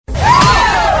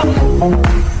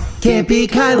Can't be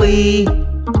Kylie.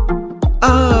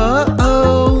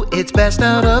 Oh, it's best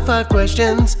out of 5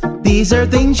 questions. These are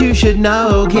things you should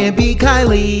know. Can't be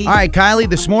Kylie. All right, Kylie,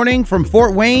 this morning from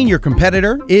Fort Wayne, your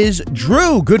competitor is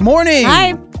Drew. Good morning.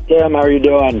 Hi. Tim, how are you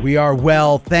doing? We are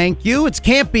well, thank you. It's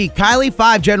Can't Be Kylie.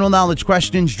 5 general knowledge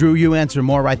questions. Drew, you answer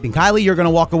more right than Kylie. You're going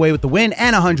to walk away with the win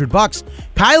and $100.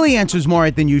 Kylie answers more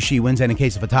right than you. She wins. And in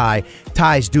case of a tie,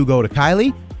 ties do go to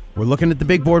Kylie. We're looking at the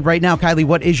big board right now. Kylie,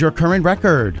 what is your current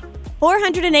record?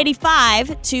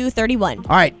 485 to 31. All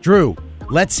right, Drew,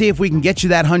 let's see if we can get you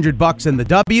that $100 and the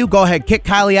W. Go ahead, kick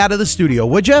Kylie out of the studio,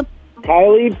 would you?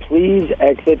 Kylie, please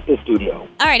exit the studio.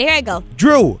 All right, here I go.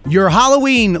 Drew, your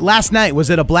Halloween last night, was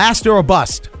it a blast or a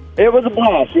bust? It was a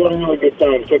blast. We had a really good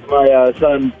time. Took my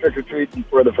son trick-or-treating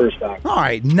for the first time. All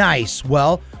right, nice.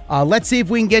 Well, let's see if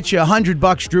we can get you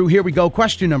 $100, Drew. Here we go.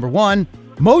 Question number 1.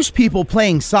 Most people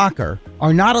playing soccer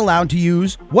are not allowed to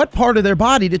use what part of their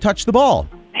body to touch the ball?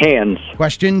 Hands.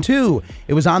 Question 2.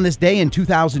 It was on this day in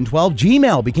 2012,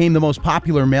 Gmail became the most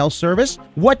popular mail service.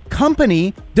 What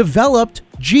company developed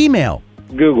Gmail?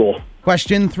 Google.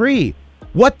 Question 3.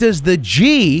 What does the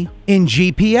G in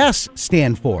GPS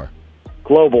stand for?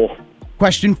 Global.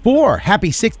 Question 4.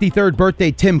 Happy 63rd birthday,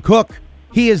 Tim Cook.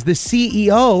 He is the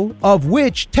CEO of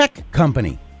which tech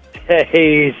company?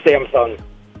 Hey, Samsung.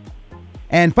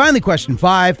 And finally, question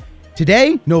 5.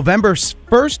 Today, November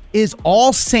 1st, is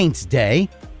All Saints Day.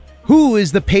 Who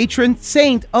is the patron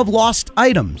saint of lost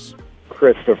items?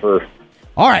 Christopher.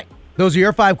 All right. Those are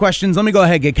your 5 questions. Let me go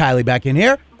ahead and get Kylie back in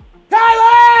here.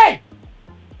 Kylie!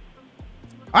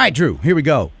 All right, Drew, here we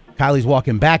go. Kylie's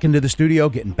walking back into the studio,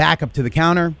 getting back up to the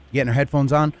counter, getting her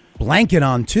headphones on, blanket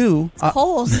on, too. It's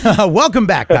cold. Welcome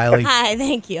back, Kylie. Hi,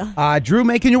 thank you. Drew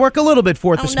making you work a little bit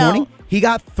for it this morning. He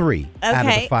got 3 out of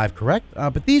the Okay. 5 correct.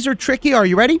 But these are tricky. Are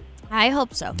you ready? I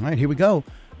hope so. All right, here we go.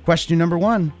 Question number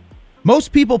 1.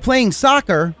 Most people playing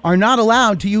soccer are not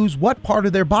allowed to use what part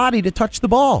of their body to touch the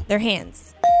ball? Their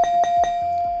hands.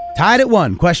 Tied at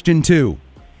 1. Question 2.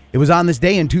 It was on this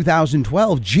day in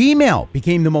 2012, Gmail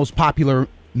became the most popular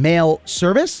mail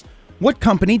service. What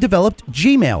company developed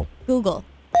Gmail? Google.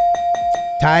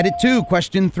 Tied at 2.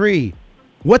 Question 3.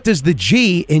 What does the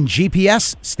G in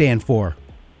GPS stand for?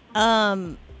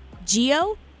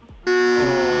 Geo?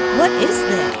 What is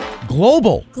that?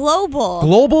 Global. Global.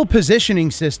 Global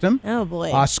positioning system. Oh,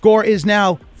 boy. Score is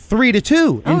now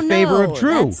 3-2 in favor of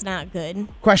Drew. That's not good.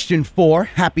 Question 4.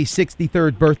 Happy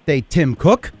 63rd birthday, Tim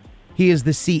Cook. He is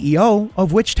the CEO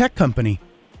of which tech company?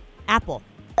 Apple.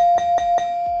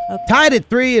 Okay. Tied at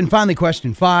 3. And finally,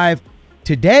 question 5.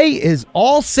 Today is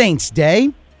All Saints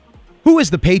Day. Who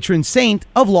is the patron saint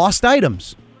of lost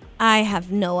items? I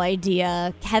have no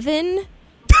idea. Kevin?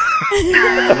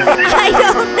 I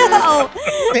don't know.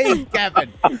 Hey, Kevin.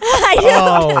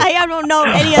 I don't know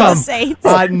any of the saints.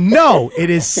 No, it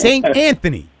is Saint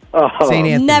Anthony. Saint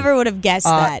Anthony. Never would have guessed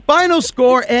that. Final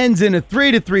score ends in a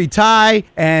 3-3 tie.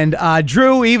 And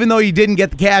Drew, even though you didn't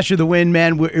get the cash or the win,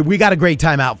 man, we got a great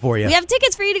time out for you. We have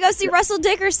tickets for you to go see Russell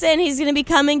Dickerson. He's going to be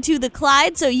coming to the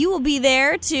Clyde, so you will be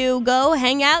there to go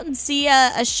hang out and see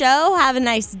a show, have a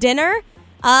nice dinner,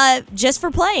 just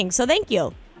for playing. So thank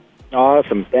you.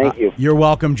 Awesome. Thank you. You're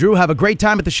welcome, Drew. Have a great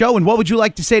time at the show. And what would you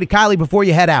like to say to Kylie before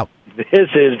you head out? This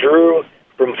is Drew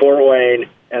from Fort Wayne,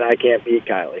 and I can't beat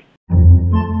Kylie.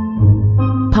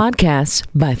 Podcasts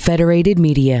by Federated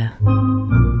Media.